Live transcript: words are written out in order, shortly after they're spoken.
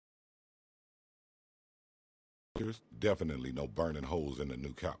There's definitely no burning holes in the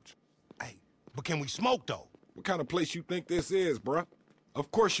new couch. Hey, but can we smoke, though? What kind of place you think this is, bruh?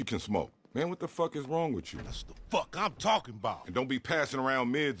 Of course you can smoke. Man, what the fuck is wrong with you? That's the fuck I'm talking about. And don't be passing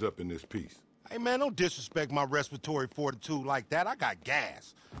around mids up in this piece. Hey, man, don't disrespect my respiratory fortitude like that. I got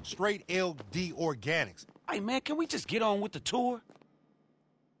gas. Straight LD organics. Hey, man, can we just get on with the tour?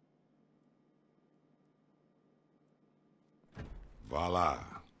 Voila.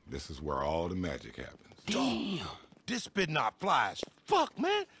 This is where all the magic happens. Damn. This spit not fly as fuck,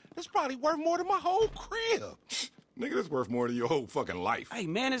 man. This probably worth more than my whole crib. Nigga, this worth more than your whole fucking life. Hey,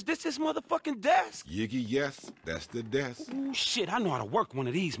 man, is this his motherfucking desk? Yiggy, yes, that's the desk. Ooh, shit, I know how to work one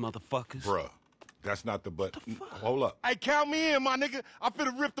of these motherfuckers. Bruh, that's not the button. The fuck? Hold up. Hey, count me in, my nigga. I'm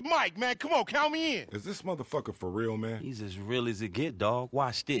finna rip the mic, man. Come on, count me in. Is this motherfucker for real, man? He's as real as it get, dog.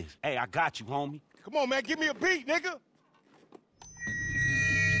 Watch this. Hey, I got you, homie. Come on, man. Give me a beat, nigga.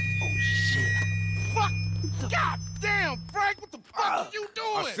 Oh, shit. Fuck. God damn, Frank. What the fuck are you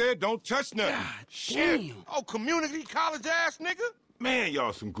doing? I said don't touch nothing. God Shit. damn. Oh, community college ass nigga? Man,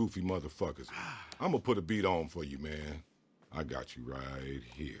 y'all some goofy motherfuckers. I'm gonna put a beat on for you, man. I got you right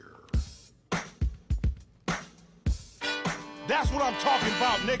here. That's what I'm talking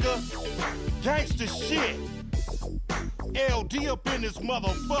about, nigga. Gangsta shit. LD up in this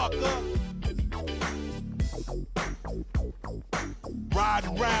motherfucker.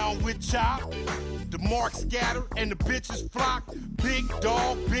 Riding around with Chop, the mark scatter and the bitches flock. Big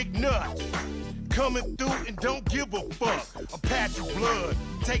dog, big nuts. Coming through and don't give a fuck. A patch of blood,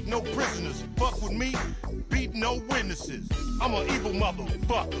 take no prisoners. Fuck with me, beat no witnesses. I'm an evil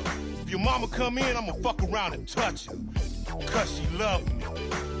motherfucker. If your mama come in, I'ma fuck around and touch her. Cause she loves me.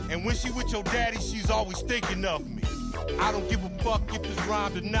 And when she with your daddy, she's always thinking of me. I don't give a fuck if it's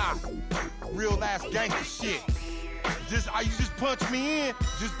rhymed or not. Real ass gangster shit. You just punch me in,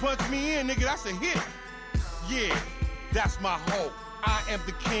 nigga, that's a hit. Yeah, that's my hope. I am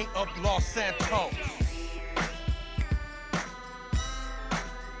the king of Los Santos.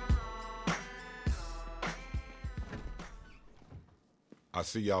 I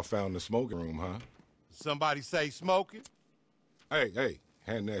see y'all found the smoking room, huh? Somebody say smoking? Hey,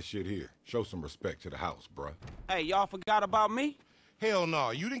 hand that shit here. Show some respect to the house, bruh. Hey, y'all forgot about me? Hell no,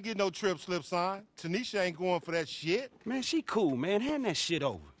 you didn't get no trip slip sign. Tanisha ain't going for that shit. Man, she cool, man. Hand that shit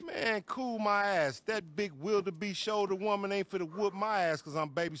over. Man, cool my ass. That big wildebeest shoulder woman ain't finna whoop my ass cause I'm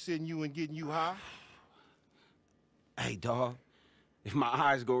babysitting you and getting you high. Hey, dog. If my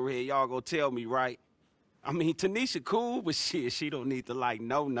eyes go red, y'all go tell me, right? I mean, Tanisha cool, but shit, she don't need to, like,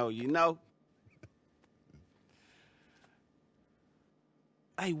 no, you know?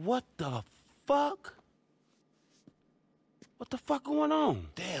 Hey, what the fuck? What the fuck going on?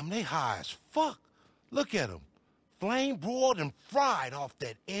 Damn, they high as fuck. Look at them. Flame broiled and fried off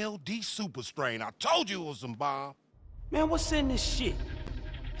that LD super strain. I told you it was some bomb. Man, what's in this shit?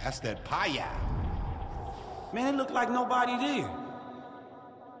 That's that paya. Man, it look like nobody there.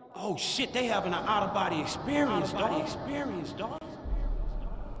 Oh shit, they having an out-of-body experience, dog.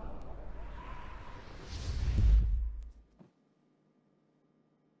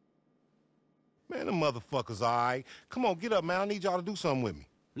 Man, them motherfuckers all right. Come on, get up, man. I need y'all to do something with me.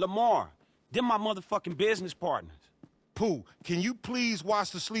 Lamar, them my motherfucking business partners. Pooh, can you please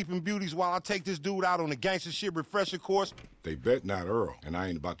watch the Sleeping Beauties while I take this dude out on the gangster shit refresher course? They bet not Earl, and I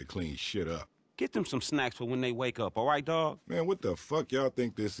ain't about to clean shit up. Get them some snacks for when they wake up, all right, dog? Man, what the fuck y'all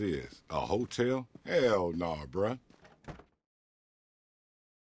think this is? A hotel? Hell nah, bruh.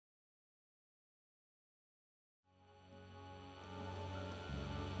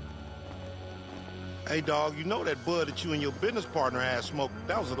 Hey, dog, you know that bud that you and your business partner had smoked?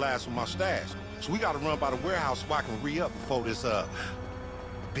 That was the last of my stash. So we gotta run by the warehouse so I can re-up before this,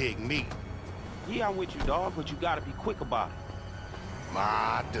 big meet. Yeah, I'm with you, dog, but you gotta be quick about it.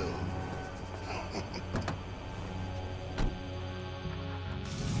 My dude.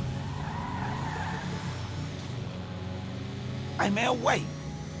 Hey, man, wait.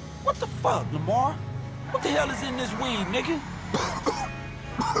 What the fuck, Lamar? What the hell is in this weed, nigga?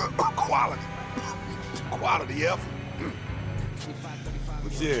 Quality effort.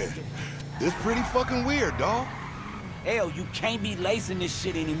 But yeah, it's pretty fucking weird, dawg. Hell, you can't be lacing this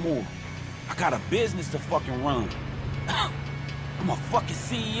shit anymore. I got a business to fucking run. I'm a fucking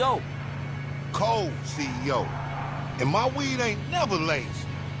CEO. Cold CEO. And my weed ain't never laced.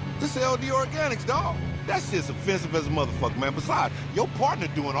 This LD Organics, dawg. That shit's offensive as a motherfucker, man. Besides, your partner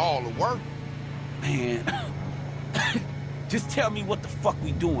doing all the work. Man, just tell me what the fuck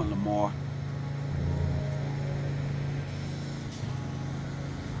we doing, Lamar.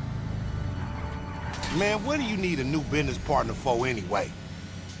 Man, what do you need a new business partner for anyway?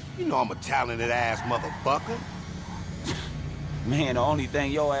 You know I'm a talented ass motherfucker. Man, the only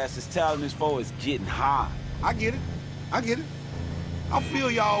thing your ass is telling us for is getting high. I get it. I get it. I feel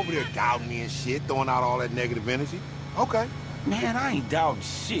y'all over there doubting me and shit, throwing out all that negative energy. Okay. Man, I ain't doubting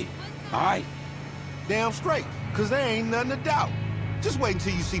shit, all right? Damn straight, because there ain't nothing to doubt. Just wait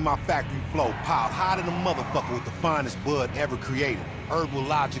until you see my factory flow piled high to the motherfucker with the finest bud ever created.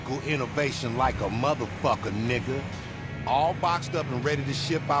 Herbological innovation like a motherfucker, nigga. All boxed up and ready to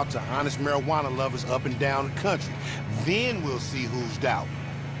ship out to honest marijuana lovers up and down the country. Then we'll see who's doubt.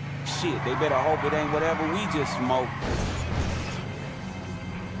 Shit, they better hope it ain't whatever we just smoked.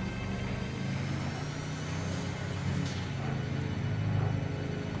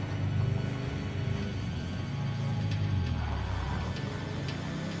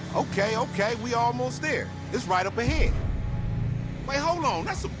 Okay, we almost there. It's right up ahead. Wait, hold on,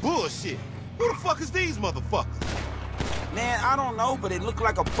 that's some bullshit. Who the fuck is these motherfuckers? Man, I don't know, but it looked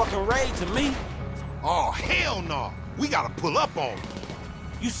like a fucking raid to me. Oh, hell no. We gotta pull up on them.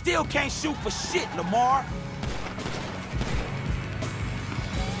 You still can't shoot for shit, Lamar.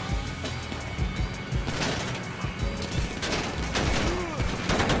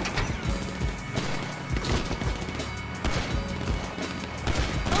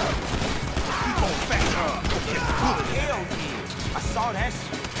 Hell yeah. I saw that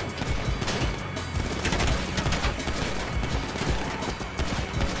shit.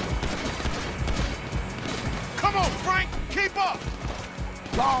 Come on, Frank! Keep up!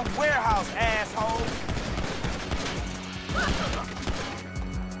 Long warehouse, asshole.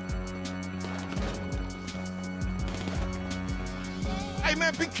 Hey,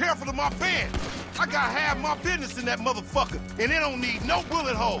 man, be careful of my band. I got half my business in that motherfucker, and it don't need no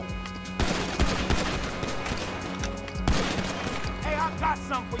bullet hole. Hey, I got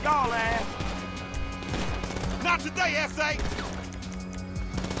something for y'all, ass. Not today, S.A.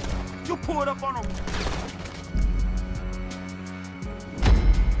 You pulled up on them.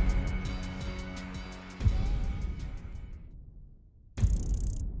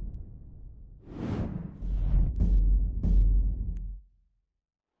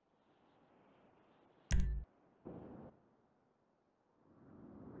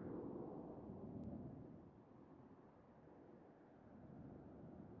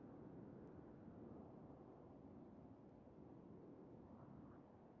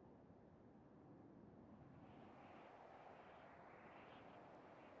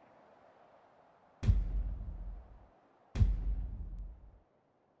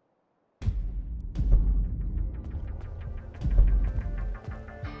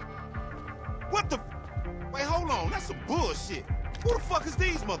 What the? Wait, hold on. That's some bullshit. Who the fuck is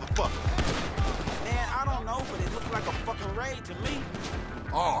these motherfuckers? Man, I don't know, but it looked like a fucking raid to me.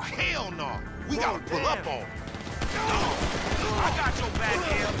 Oh, hell no. We gotta pull up on them. I got your back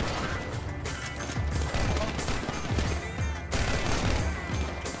here.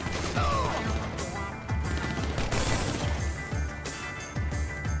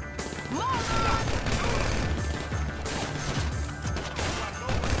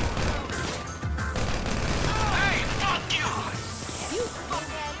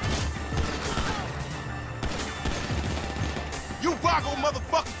 You Vago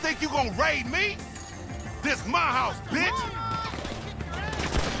motherfuckers think you gonna raid me? This my house, bitch!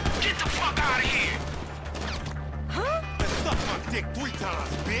 Get the fuck out of here! Huh? Let's suck my dick 3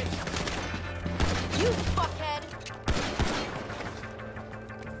 times, bitch! You fuckhead!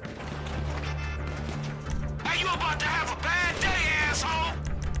 Hey, you about to have a bad day, asshole!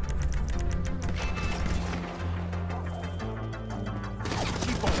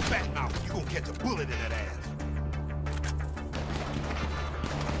 Keep on fat mouth, you gonna catch a bullet in that ass.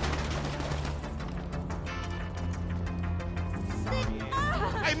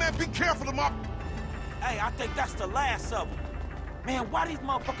 Hey, man, be careful of my... Hey, I think that's the last of them. Man, why these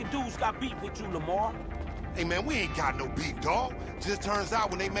motherfucking dudes got beef with you, Lamar? Hey, man, we ain't got no beef, dog. Just turns out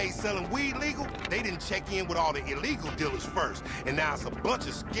when they made selling weed legal, they didn't check in with all the illegal dealers first. And now it's a bunch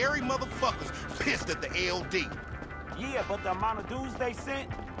of scary motherfuckers pissed at the LD. Yeah, but the amount of dudes they sent,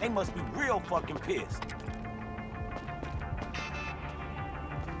 they must be real fucking pissed.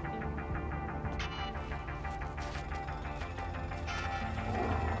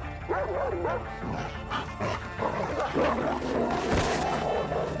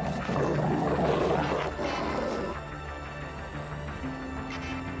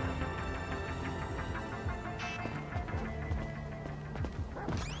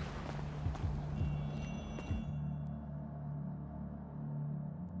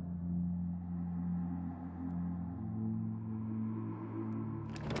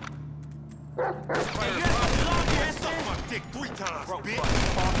 Suck my dick 3 times, bitch!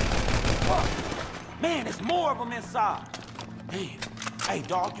 Man, there's more of them inside. Man, hey,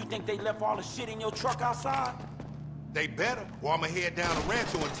 dog, you think they left all the shit in your truck outside? They better, or I'ma head down to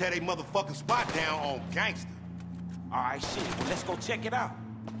Rancho and tear they motherfucking spot down on gangster. All right, shit, well, let's go check it out.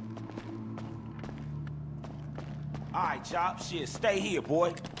 All right, Chop, shit, stay here,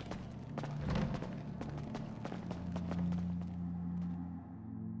 boy.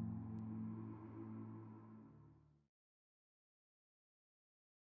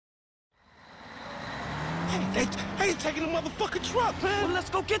 Hey, they ain't taking the motherfucking truck, man. Well, let's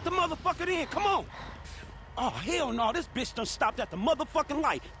go get the motherfucker then, come on. Oh, hell no, this bitch done stopped at the motherfucking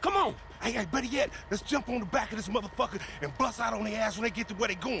light. Come on. Hey, better yet, let's jump on the back of this motherfucker and bust out on their ass when they get to where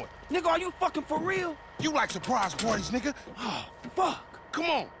they going. Nigga, are you fucking for real? You like surprise parties, nigga? Oh, fuck. Come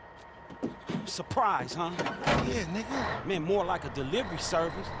on. Surprise, huh? Yeah, nigga. Man, more like a delivery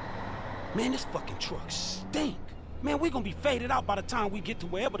service. Man, this fucking truck stink. Man, we gonna be faded out by the time we get to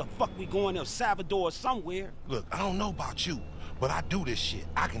wherever the fuck we going, El Salvador or somewhere. Look, I don't know about you, but I do this shit.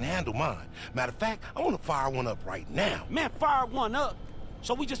 I can handle mine. Matter of fact, I want to fire one up right now. Man, fire one up.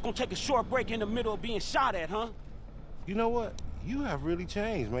 So we just gonna take a short break in the middle of being shot at, huh? You know what? You have really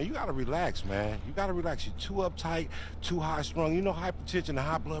changed, man. You gotta relax, man. You gotta relax. You're too uptight, too high-strung. You know hypertension and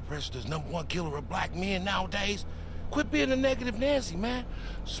high blood pressure is #1 killer of black men nowadays. Quit being a negative Nancy, man.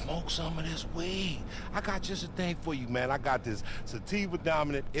 Smoke some of this weed. I got just a thing for you, man. I got this Sativa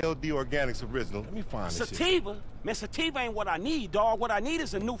Dominant LD Organics Original. Let me find this shit. Sativa? Man, sativa ain't what I need, dog. What I need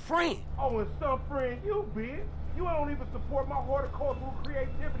is a new friend. Oh, and some friend you, bitch. You don't even support my horticultural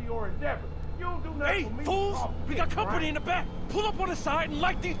creativity or endeavor. You don't do nothing Hey, for me. fools! Oh, We got shit, company right? in the back. Pull up on the side and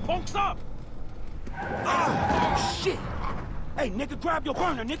light these punks up. Oh, shit. Hey, nigga, grab your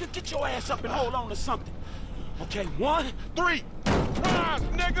burner, nigga. Get your ass up and hold on to something. Okay, 1, 3. Rise,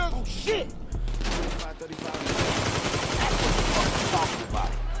 niggas! Oh, shit! That's what the fuck you talking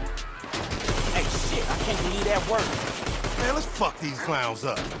about. Hey, shit, I can't believe that word. Man, let's fuck these clowns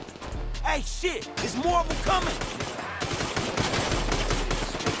up. Hey, shit, there's more of them coming.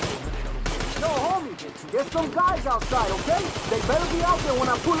 Yo, homie, there's some guys outside, okay? They better be out there when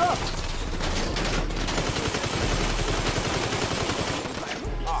I pull up.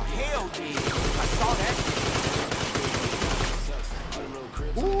 Oh, hell yeah. I saw that shit.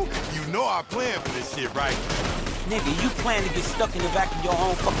 Ooh, you know I plan for this shit, right? Nigga, you plan to get stuck in the back of your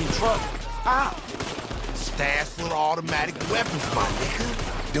own fucking truck? How? Stash full of automatic weapons, my nigga.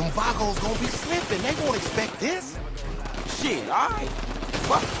 Them vagos gonna be slipping. They won't expect this. Shit, all right.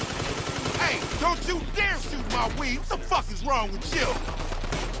 Fuck. Hey, don't you dare shoot my weed. What the fuck is wrong with you?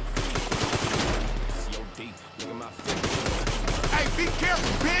 Hey, be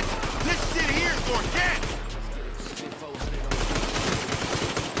careful, bitch. This shit here is organic.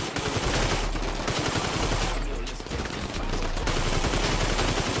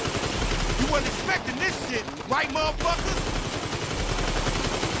 You wasn't expecting this shit, right, motherfuckers?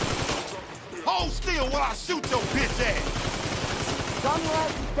 Hold still while I shoot your bitch ass. Calm your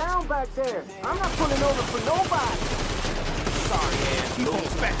ass down back there. I'm not pulling over for nobody. Sorry, ass. Keep on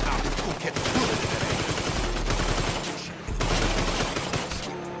back out. Go catch a bullet in that ass.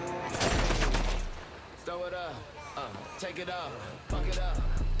 Throw it up, take it up, fuck it up,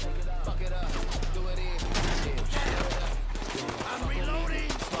 fuck it up, do it in, I'm reloading.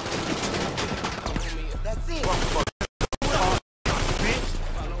 That's it. Bitch.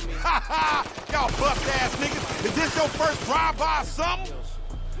 Ha ha! Y'all bust ass niggas. Is this your first drive-by or something?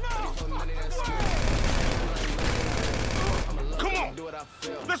 Come on.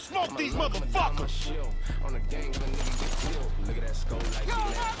 Let's smoke these motherfuckers.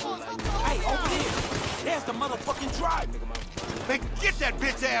 Hey, over there. There's the motherfucking driver. Hey, get that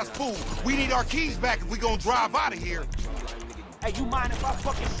bitch ass fool. We need our keys back if we gonna drive out of here. Hey, you mind if I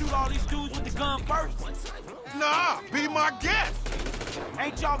fucking shoot all these dudes with the gun first? Nah, be my guest.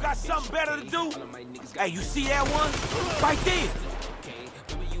 Ain't y'all got something better to do? Hey, you see that one? Right there.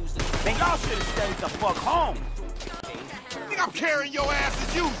 Man, y'all should have stayed the fuck home. Think I'm carrying your ass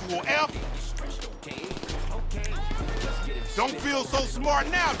as usual, F. Don't feel so smart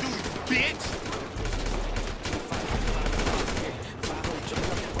now, do you, bitch?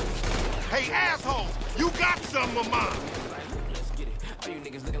 Hey, asshole, you got something of mine.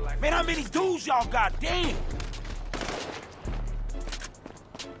 Man, how many dudes y'all got? Damn.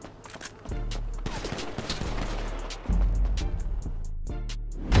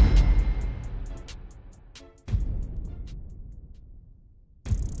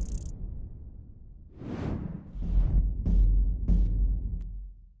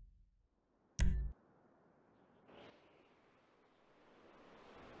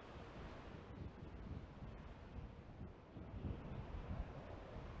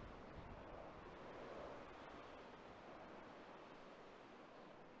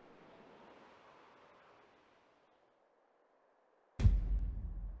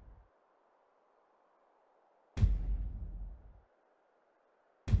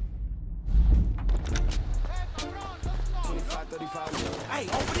 Hey,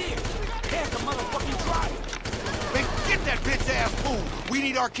 over there. There's the motherfucking driver. Man, get that bitch-ass fool. We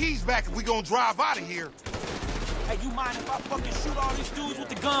need our keys back if we gonna drive out of here. Hey, you mind if I fucking shoot all these dudes with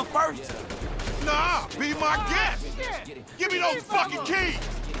the gun first? Nah, be my guest. Give me those fucking keys.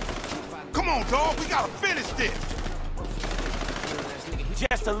 Come on, dog. We gotta finish this.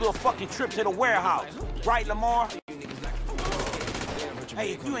 Just a little fucking trip to the warehouse. Right, Lamar?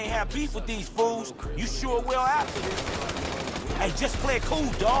 Hey, if you ain't have beef with these fools, you sure will after this. Hey, just play it cool,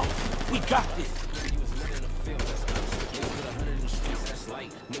 dog. We got this.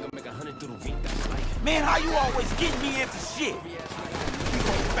 Man, how you always getting me into shit? We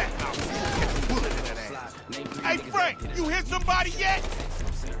going back now. Catch a bullet in that ass. Hey, Frank, you hit somebody yet?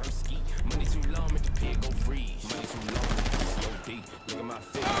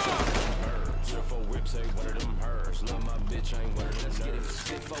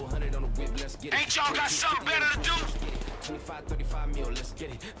 Ain't y'all got something better to do? 25, 35 mil, let's get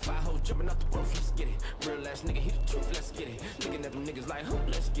it. 5 hoes jumping out the roof, let's get it. Real ass nigga, hit the truth, let's get it. Looking at them niggas like, huh,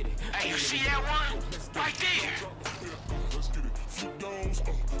 let's get it. Hey, you see that one? Right there. Let's get it. Flip downs,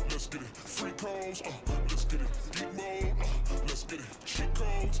 let's get it. Free calls, let's get it. Deep mode, let's get it. Cheat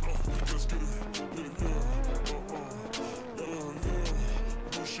codes, let's get it.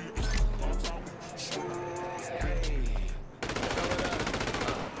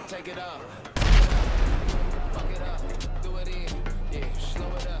 Take it up. Fuck it up. Do it in. Yeah, slow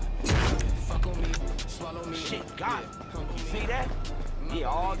it up. Fuck on me. Swallow me. Shit, got it. You see that? Yeah,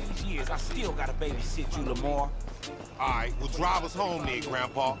 all these years, I still gotta babysit you, Lamar. All right, well, drive us home then,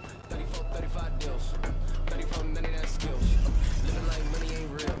 Grandpa. 34, 35 deals. 34, none of that skills. Living like money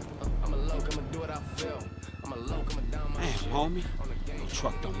ain't real. I'm a loc, I'ma do what I feel. I'm a loc, I'ma down my Damn, shit. homie. Your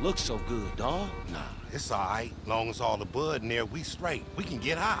truck don't look so good, dawg. Nah, it's all right. Long as all the bud in there, we straight. We can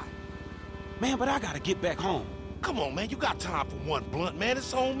get high. Man, but I gotta get back home. Come on, man. You got time for one blunt, man.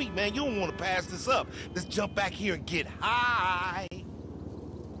 It's on me, man. You don't want to pass this up. Let's jump back here and get high.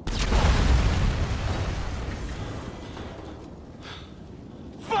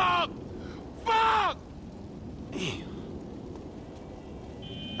 Fuck! Fuck! Damn.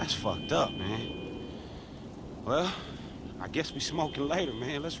 That's fucked up, man. Well, I guess we smoking later,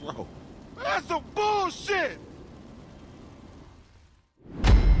 man. Let's roll. That's some bullshit!